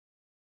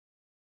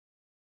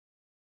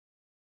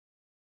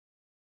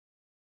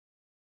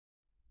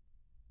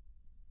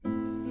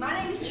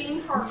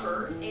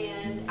Parker,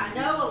 and I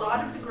know a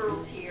lot of the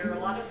girls here, a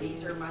lot of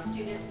these are my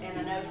students, and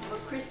I know some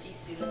of Christy's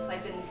students.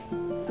 They've been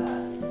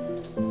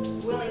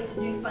willing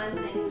to do fun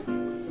things.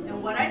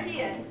 And what I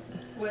did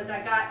was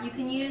you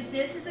can use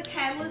this as a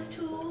catalyst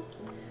tool,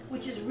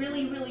 which is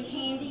really, really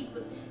handy.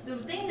 But the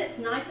thing that's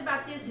nice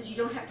about this is you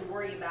don't have to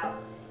worry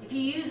about, if you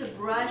use a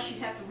brush, you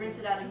have to rinse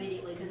it out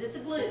immediately because it's a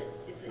glue.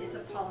 It's a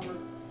polymer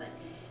thing.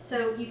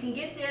 So you can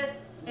get this,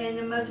 and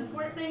the most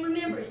important thing,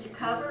 remember, is to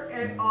cover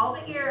all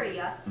the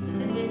area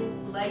and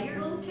then lay your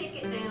little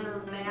ticket down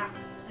or map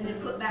and then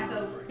put back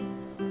over it,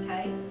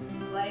 okay?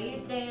 Lay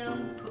it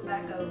down, put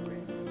back over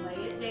it.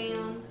 Lay it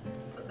down,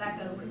 put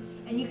back over it.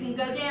 And you can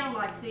go down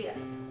like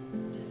this,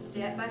 just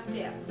step by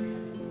step.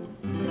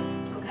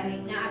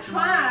 Okay, now I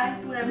try,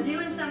 when I'm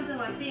doing something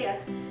like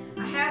this,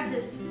 I have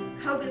this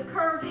Hogarth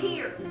curve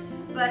here,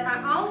 but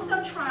I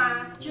also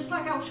try, just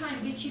like I was trying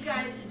to get you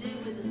guys to do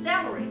with the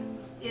celery,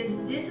 is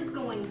this is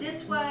going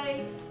this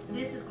way,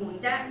 this is going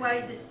that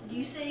way. This,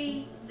 you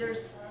see,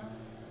 there's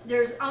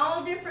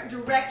all different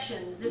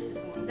directions. This is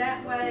going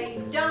that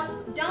way.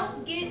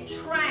 Don't get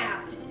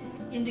trapped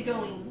into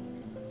going,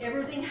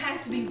 everything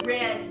has to be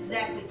read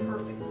exactly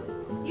perfectly.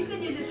 You can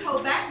do this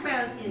whole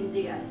background in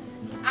this.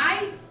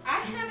 I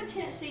have a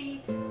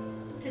tendency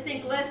to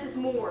think less is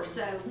more,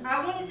 so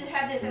I wanted to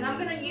have this, and I'm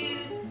going to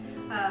use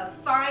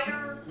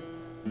fire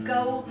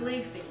gold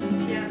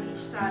leafing down each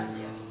side of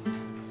this.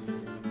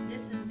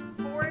 This is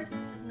porous,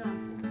 this is not porous.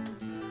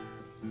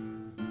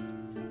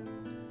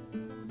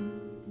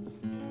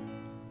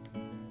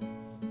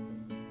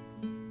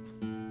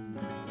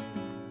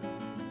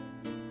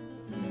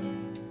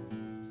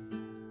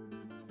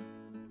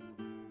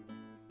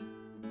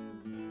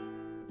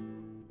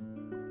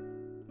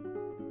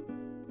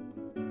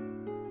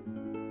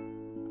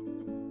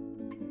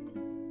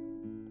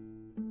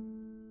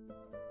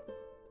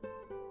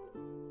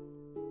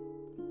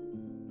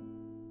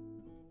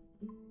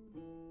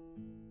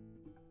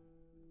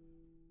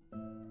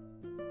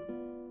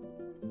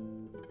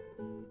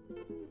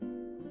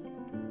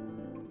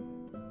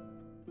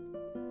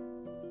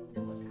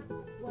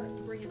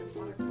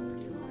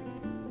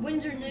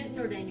 Winsor Newton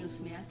or Daniel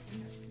Smith.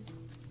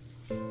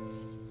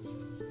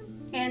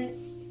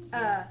 And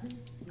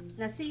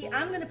now see,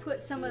 I'm going to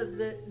put some of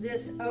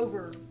this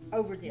over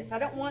this. I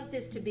don't want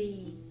this to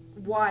be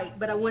white,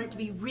 but I want it to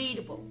be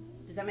readable.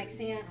 Does that make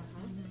sense?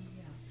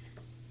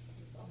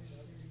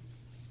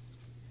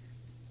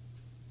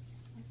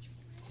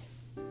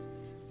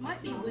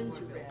 Might be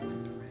Windsor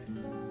red.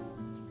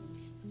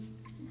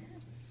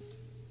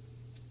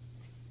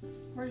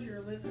 Where's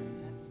your lizard?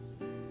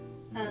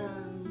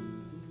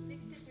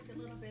 Mixed it with a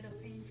little bit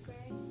of Payne's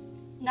gray?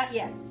 Not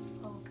yet.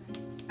 Oh, okay.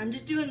 I'm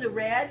just doing the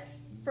red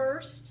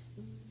first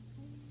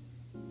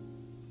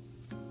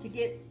to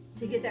get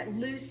that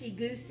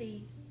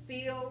loosey-goosey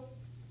feel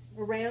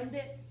around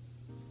it.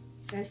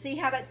 Now see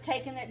how that's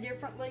taking that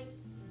differently?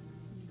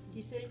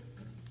 You see?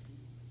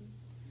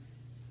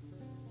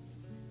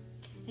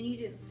 And you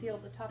didn't seal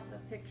the top of the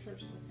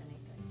pictures with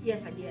anything?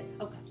 Yes, I did.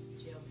 Okay.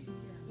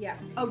 Yeah.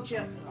 Oh,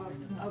 gel.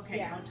 Okay,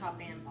 Yeah. on top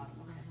and bottom.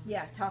 Okay.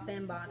 Yeah, top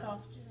and bottom.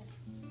 Soft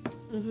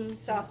gel.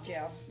 Soft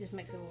gel. Just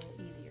makes it a little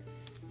easier.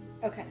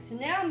 Okay, so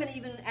now I'm going to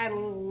even add a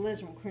little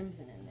alizarin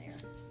crimson in there.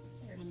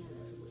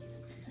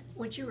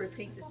 Would you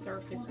repeat the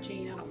surface,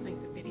 Jean? I don't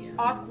think the video.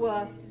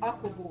 Aqua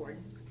board.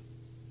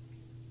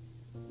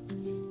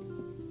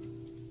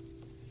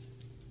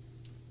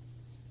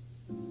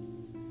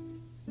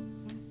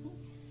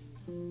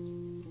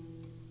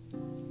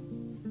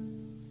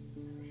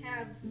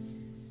 Have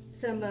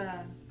some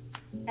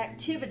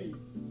activity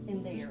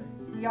in there.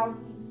 Y'all,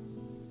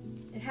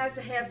 it has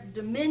to have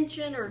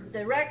dimension or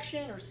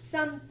direction or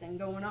something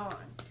going on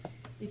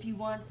if you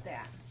want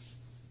that.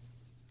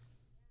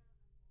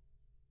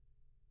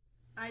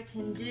 I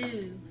can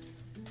do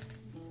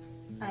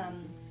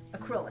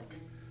acrylic,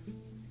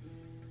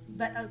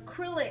 but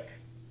acrylic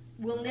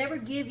will never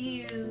give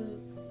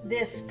you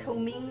this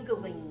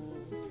commingling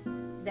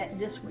that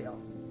this will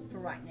for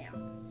right now.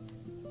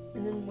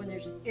 And then when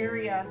there's an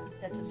area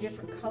that's a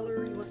different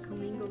color, you want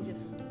commingle,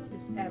 just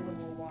add a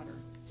little more water.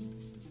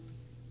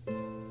 I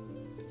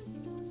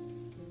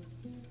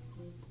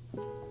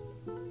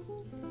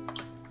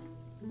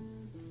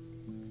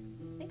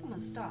think I'm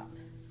going to stop.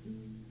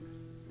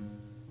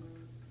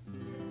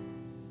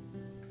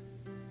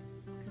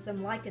 Because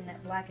I'm liking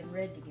that black and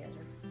red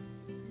together.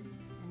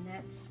 And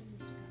that's,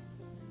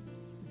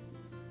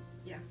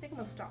 yeah, I think I'm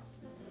going to stop.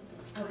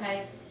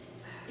 Okay,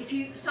 if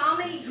you saw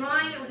me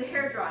drying it with a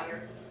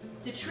hairdryer,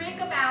 the trick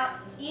about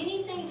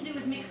anything to do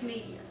with mixed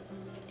media,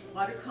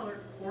 watercolor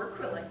or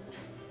acrylic,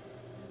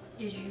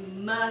 is you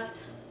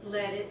must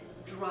let it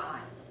dry.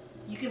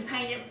 You can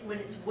paint it when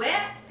it's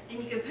wet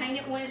and you can paint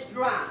it when it's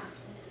dry,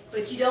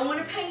 but you don't want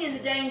to paint in the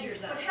danger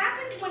zone. What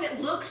happens when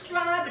it looks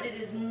dry but it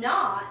is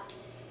not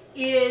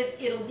is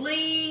it'll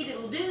bleed,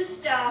 it'll do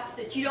stuff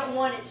that you don't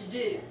want it to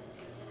do.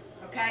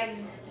 Okay?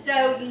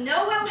 So you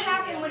know what'll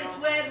happen when it's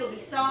wet, it'll be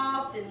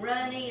soft and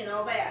runny and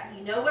all that.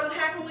 You know what'll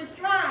happen when it's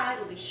dry,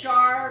 it'll be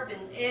sharp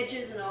and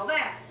edges and all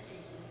that.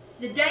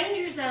 The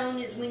danger zone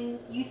is when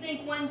you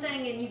think one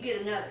thing and you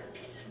get another.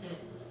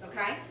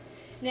 Okay?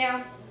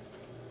 Now,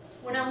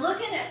 when I'm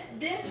looking at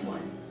this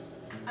one,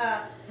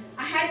 I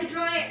had to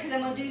dry it because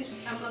I'm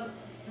gonna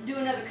do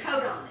another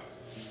coat on it.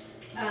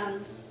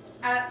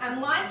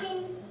 I'm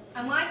liking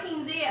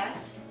this,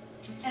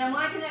 and I'm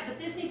liking that, but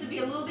this needs to be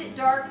a little bit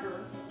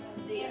darker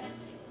than this.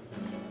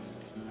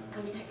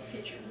 Let me take a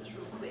picture of this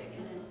real quick,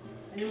 and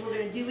then we're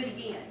going to do it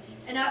again.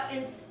 And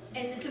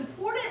it's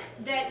important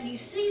that you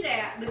see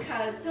that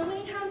because so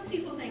many times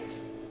people think,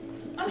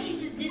 oh,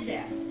 she just did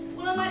that.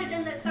 Well, I might have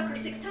done that sucker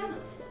 6 times.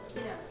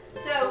 You know.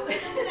 So I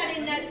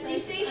didn't know. You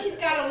see, she's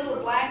got a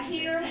little black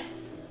here,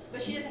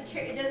 but she doesn't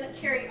carry. It doesn't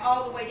carry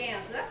all the way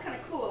down. So that's kind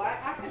of cool.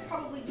 I could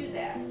probably do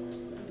that.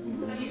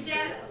 You see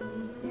it?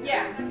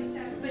 Yeah.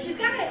 But she's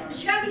got to be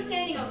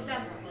standing on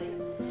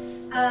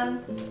something.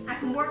 I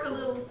can work a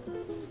little,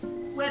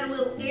 wet a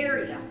little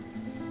area.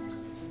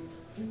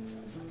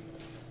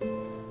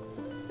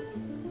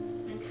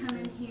 And come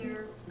in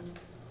here.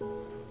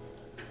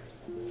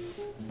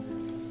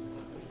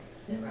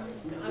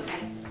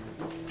 Okay.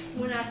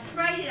 When I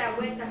sprayed it, I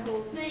wet the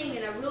whole thing,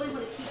 and I really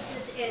want to keep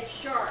this edge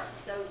sharp.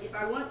 So if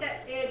I want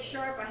that edge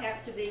sharp, I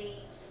have to be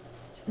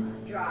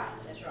dry.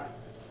 That's right.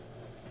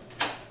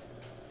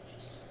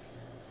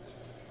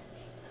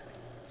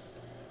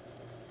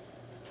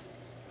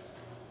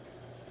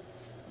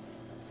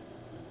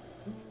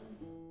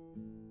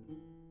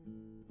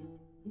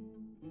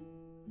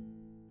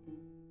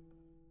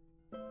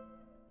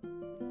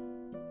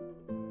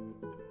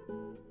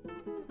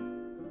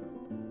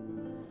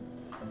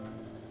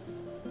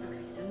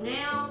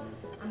 Now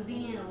I'm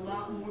being a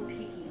lot more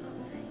picky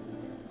on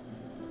things.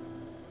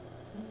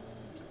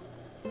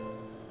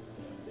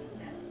 Put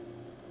that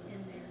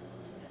in there a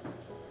little bit.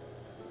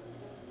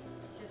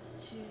 Just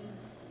too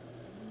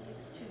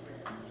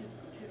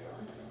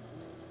dark.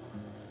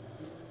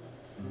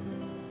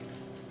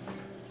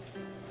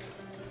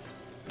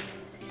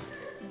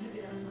 Maybe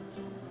that's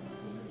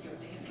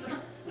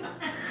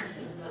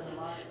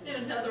my in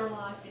another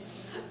life.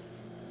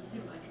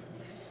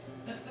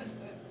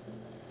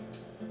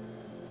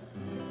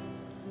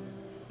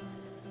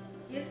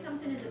 If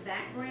something is a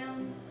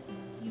background,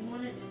 you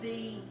want it to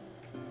be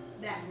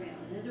background.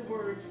 In other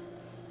words,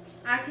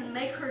 I can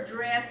make her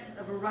dress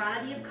a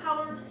variety of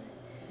colors,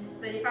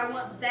 but if I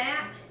want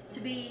that to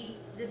be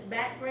this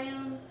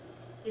background,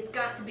 it's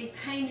got to be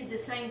painted the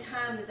same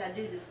time as I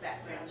do this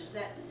background. Is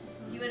that,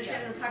 you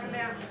understand what I'm talking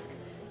about?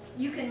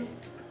 You can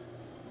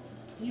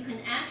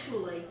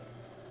actually,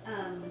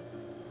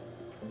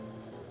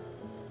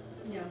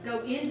 go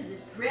into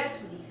this dress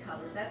with these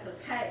colors. That's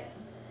okay,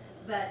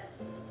 but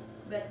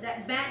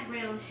that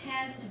background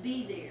has to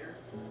be there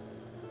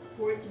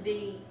for it to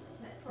make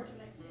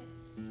sense.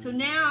 So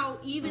now,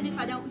 even if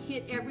I don't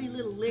hit every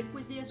little lick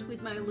with this,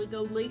 with my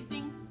gold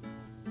leafing,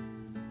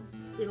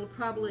 it'll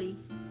probably,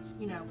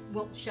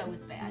 won't show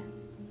as bad.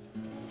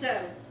 So,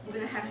 we're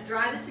going to have to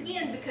dry this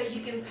again because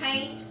you can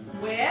paint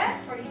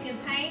wet or you can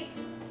paint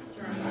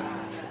dry.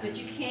 But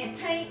you can't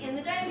paint in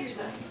the danger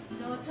zone.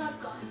 No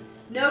Top Gun.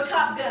 No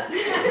Top Gun.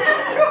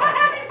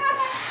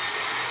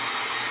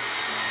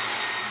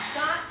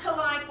 Got to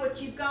like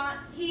what you've got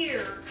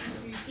here.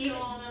 Are you still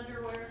on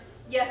underwear?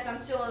 Yes,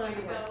 I'm still on You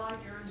underwear. gotta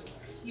like your underwear.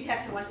 You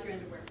have to like your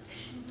underwear.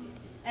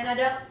 And I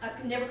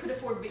never could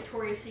afford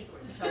Victoria's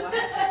Secret, so I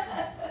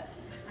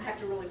have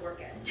to really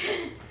work at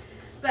it.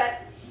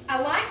 But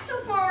I like so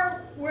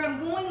far where I'm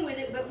going with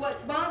it, but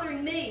what's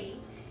bothering me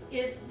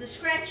is the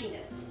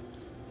scratchiness.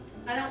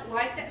 I don't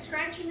like that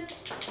scratchiness.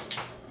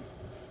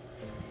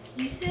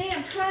 You see,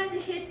 I'm trying to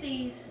hit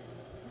these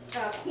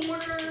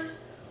corners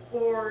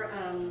or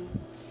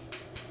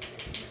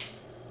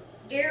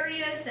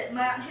areas that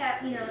might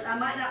have, I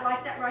might not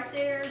like that right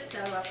there, so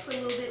I put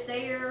a little bit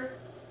there.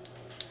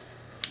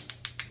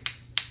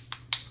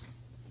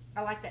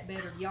 I like that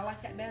better. Y'all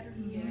like that better?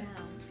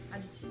 Yes. I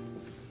do too.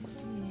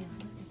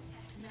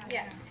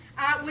 Yeah.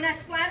 When I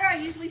splatter, I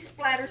usually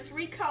splatter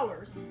 3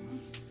 colors.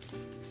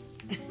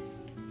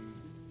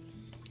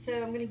 So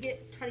I'm going to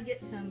try to get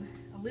some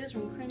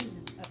alizarin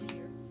crimson up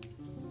here.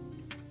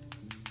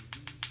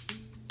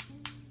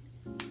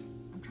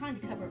 I'm trying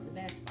to cover up the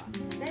bad spots.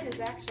 That is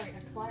actually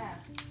a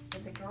class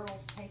that the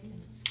girls take in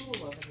school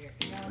over here,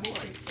 in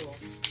elementary school.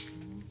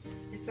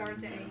 It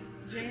started at 8.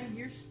 Jan,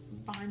 you're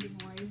finding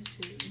ways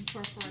to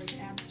incorporate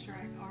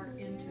abstract art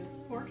into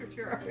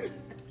portraiture.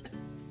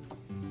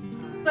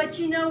 But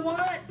you know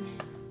what?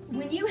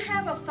 When you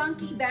have a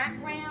funky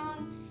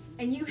background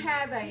and you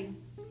have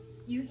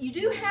you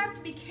do have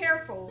to be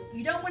careful.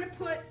 You don't want to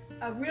put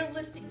a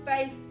realistic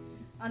face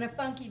on a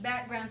funky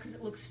background because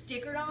it looks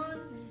stickered on.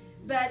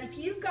 But if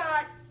you've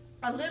got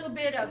a little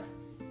bit of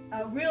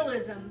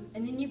realism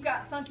and then you've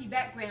got funky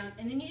background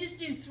and then you just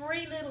do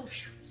 3 little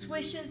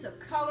swishes of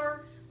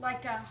color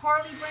like a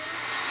Harley brand.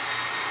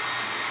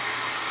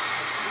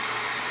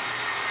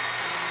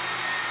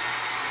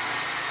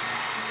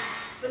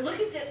 But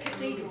look at the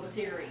Cathedral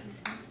series.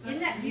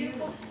 Isn't that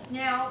beautiful?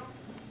 Now,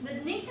 the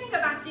neat thing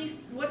about these,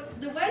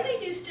 the way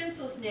they do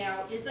stencils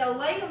now is they'll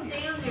lay them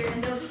down there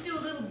and they'll just do a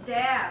little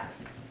dab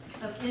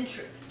of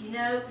interest, you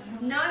know,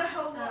 not a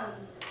whole lot.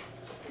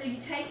 So you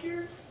take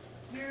your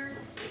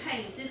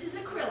paint. This is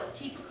acrylic,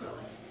 cheap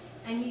acrylic,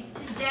 and you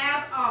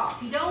dab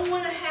off. You don't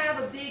want to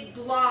have a big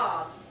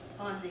blob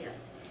on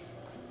this.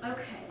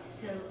 Okay,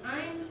 so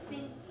I'm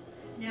thinking,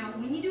 now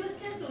when you do a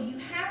stencil, you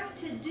have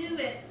to do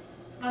it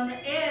on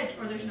the edge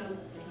or there's no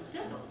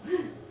stencil.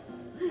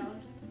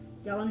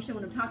 Y'all understand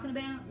what I'm talking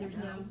about? There's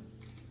no,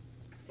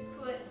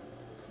 you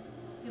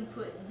can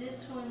put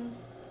this one,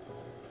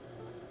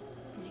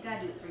 because you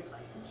got to do it 3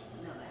 places,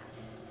 you know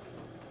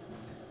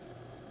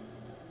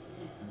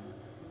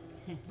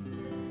that.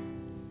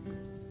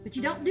 But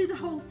you don't do the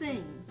whole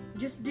thing.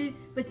 Just do,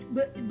 but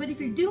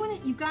if you're doing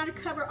it, you've got to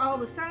cover all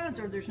the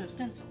sides or there's no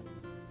stencil.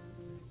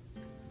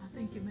 I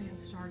think you may have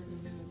started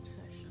a new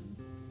obsession.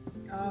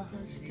 Oh,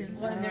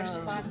 well, there's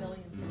 5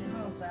 million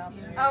stencils out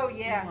there. Oh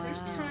yeah, Wow.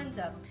 there's tons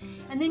of them.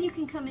 And then you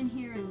can come in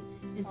here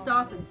and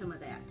soften some of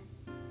that.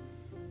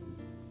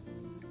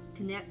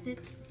 Connect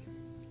it,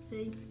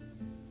 see,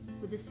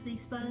 with the sea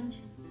sponge,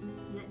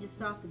 and that just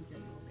softens it a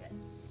little bit.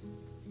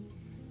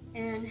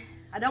 And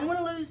I don't want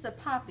to lose the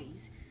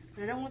poppies,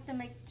 but I don't want to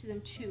make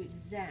them too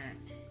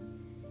exact.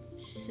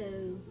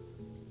 So,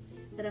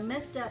 but I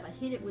messed up. I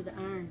hit it with the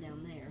iron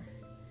down there.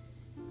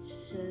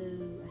 So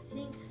I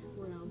think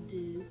what I'll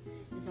do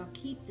is I'll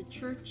keep the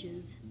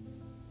churches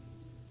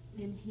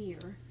in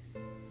here.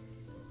 Okay,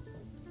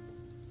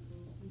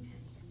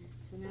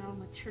 so now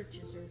my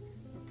churches are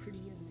pretty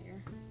in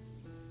there.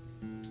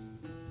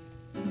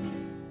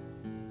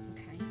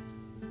 Okay.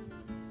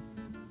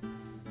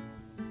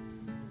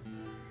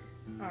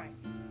 All right.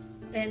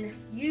 And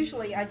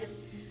usually I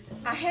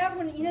have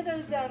one, you know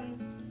those, I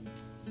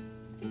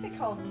think they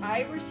call them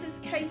irises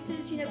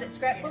cases, you know, that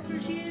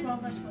scrapbookers use?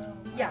 12 by 12.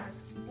 Yeah,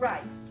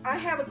 right. I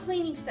have a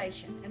cleaning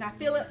station, and I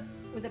fill it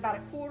with about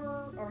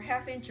 1/4 or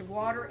 1/2 inch of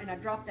water, and I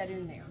drop that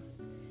in there.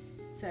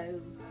 So,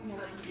 you know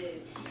what you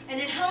do. And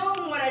at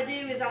home, what I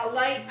do is I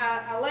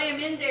lay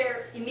them in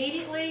there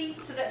immediately,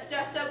 so that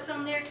stuff soaks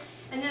on there,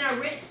 and then I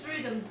rinse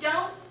through them.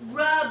 Don't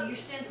rub your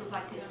stencils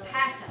like this.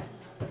 Pat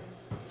them.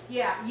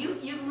 Yeah,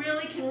 you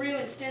really can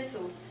ruin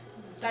stencils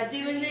by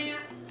doing that.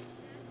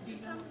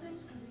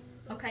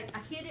 Okay, I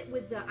hit it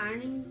with the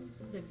ironing,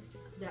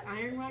 the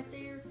iron right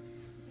there.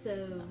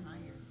 So,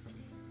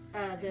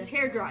 the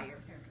hair dryer.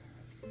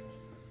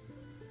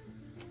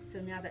 So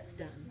now that's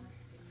done.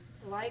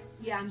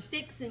 Yeah, I'm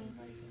fixing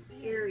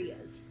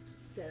areas.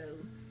 So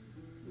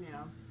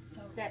now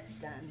that's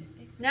done.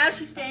 Now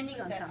she's standing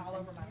on something. All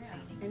over my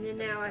painting. And then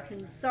now I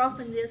can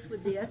soften this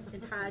with this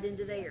and tie it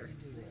into there.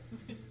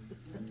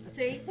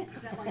 See?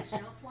 Is that like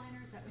shelf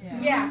liners?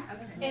 Yeah.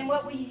 And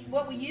what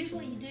we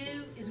usually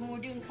do is when we're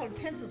doing colored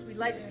pencils, we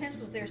lay the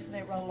pencils there so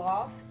they roll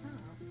off.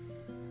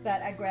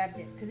 But I grabbed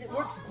it because it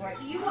works great.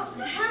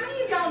 How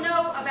many of y'all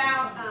know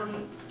about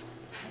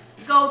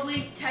gold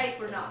leaf tape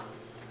or not?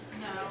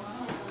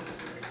 No.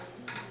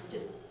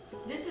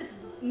 This is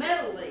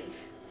metal leaf,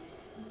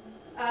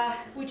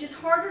 which is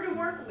harder to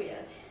work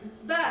with.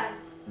 But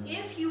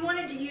if you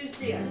wanted to use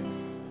this,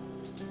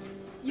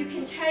 you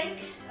can take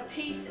a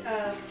piece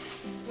of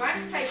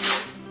wax paper,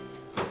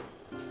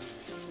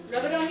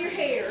 rub it on your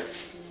hair,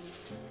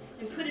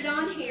 and put it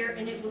on here,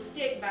 and it will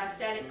stick by a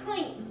static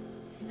clean.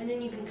 And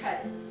then you can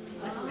cut it.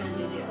 Like we're going to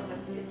do this.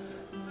 That's good.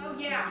 Oh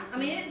yeah. I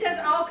mean, it does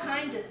all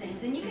kinds of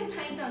things. And you can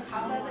paint on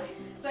top of it.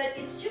 But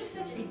it's just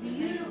such a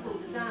beautiful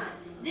design.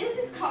 This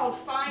is called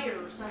fire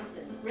or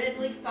something. Red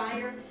leaf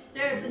fire.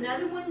 There's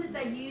another one that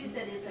they use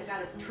that is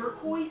got a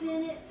turquoise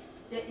in it.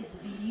 That is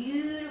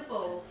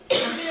beautiful.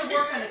 I'm going to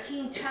work on a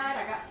King Tut.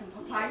 I got some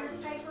papyrus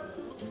paper.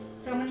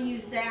 So I'm going to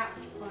use that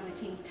on a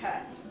King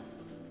Tut.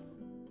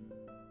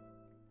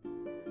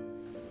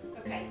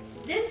 Okay.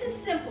 This is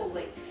simple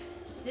leaf.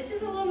 This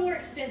is a little more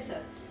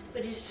expensive,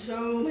 but it's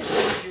so much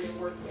easier to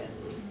work with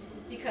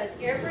because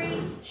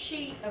every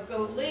sheet of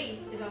gold leaf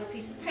is on a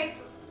piece of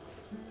paper.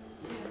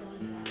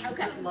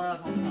 Okay.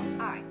 Love on top.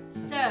 All right.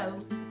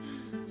 So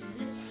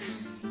this.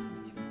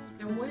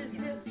 And what is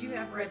this? You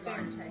have red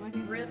line tape.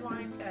 Red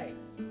line tape.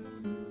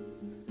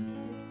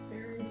 It's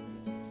very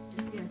sticky.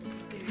 Yes,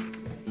 it's very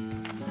sticky.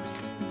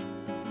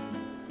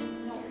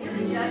 It's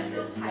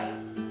industrial tape.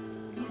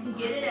 You can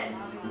get it at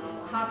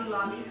Hobby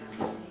Lobby,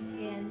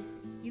 and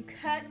you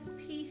cut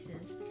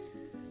pieces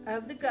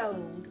of the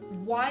gold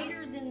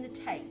wider than the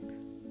tape.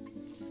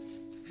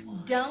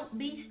 Don't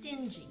be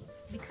stingy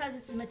because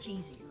it's much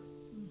easier.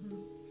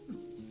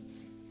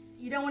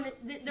 You don't want to.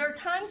 There are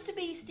times to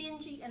be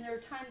stingy, and there are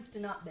times to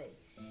not be.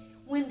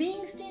 When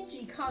being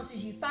stingy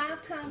causes you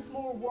 5 times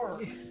more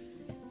work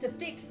to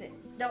fix it,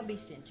 don't be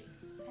stingy.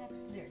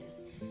 There it is.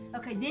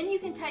 Okay, then you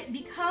can take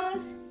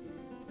because.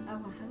 Oh, I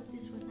hope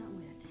this was not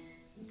wet.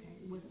 Okay,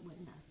 it wasn't wet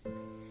enough.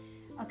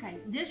 Okay,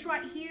 this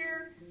right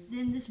here,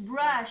 then this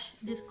brush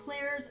just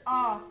clears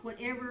off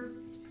whatever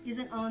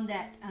isn't on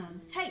that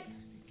tape.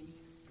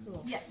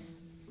 Cool. Yes.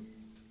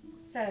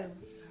 So,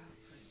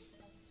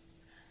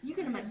 you're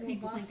going to make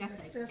people think I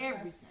say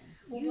everything.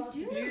 You do?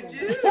 You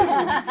do?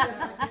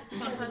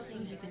 My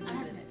husband, you can do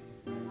it.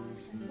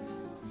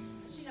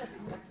 She does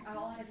exactly.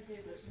 All I had to do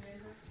was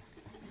remember.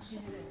 She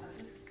knew that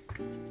this is.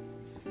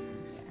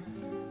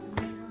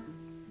 Remember.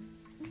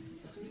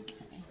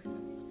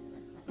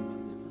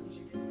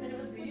 And it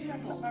was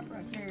beautiful.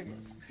 There it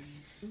is.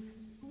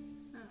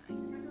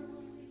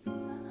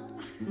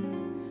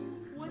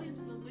 What is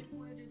the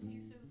liquid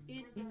adhesive?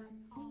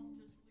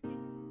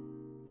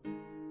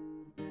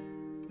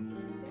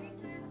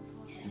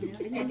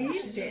 And you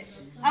used it.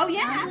 Oh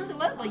yeah,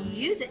 absolutely.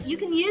 You use it. You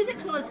can use it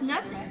till it's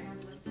nothing.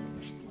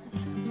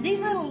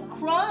 These little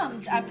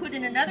crumbs I put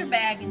in another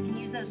bag and can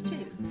use those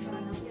too.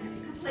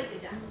 Completely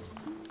done.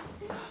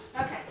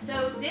 Okay,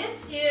 so this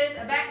is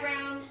a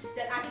background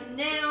that I can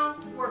now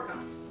work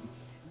on.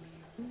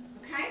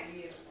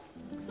 Okay?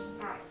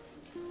 Alright.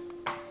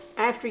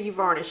 After you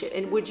varnish it,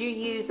 and would you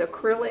use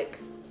acrylic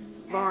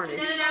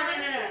varnish?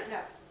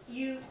 No.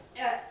 You,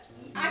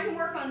 I can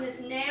work on this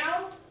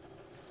now.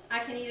 I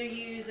can either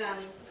use,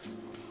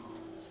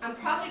 I'm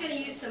probably going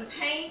to use some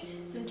paint,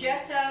 some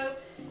gesso,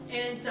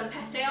 and some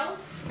pastels.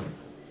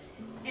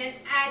 And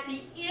at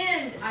the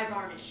end, I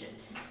varnish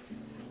it.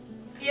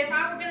 If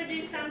I were going to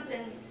do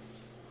something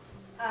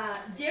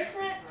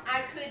different,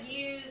 I could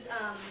use,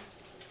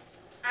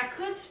 I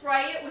could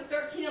spray it with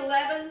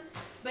 1311,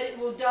 but it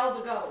will dull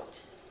the gold.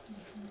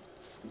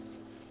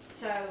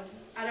 So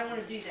I don't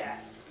want to do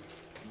that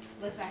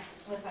unless I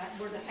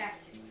were to have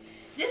to.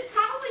 This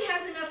probably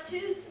has enough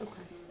tooth.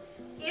 Okay.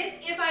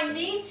 If I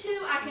need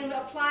to, I can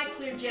apply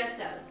clear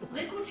gesso.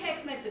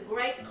 Liquitex makes a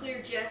great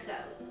clear gesso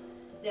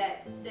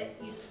that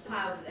you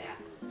supply over that.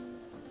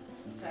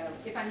 So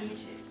if I need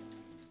to.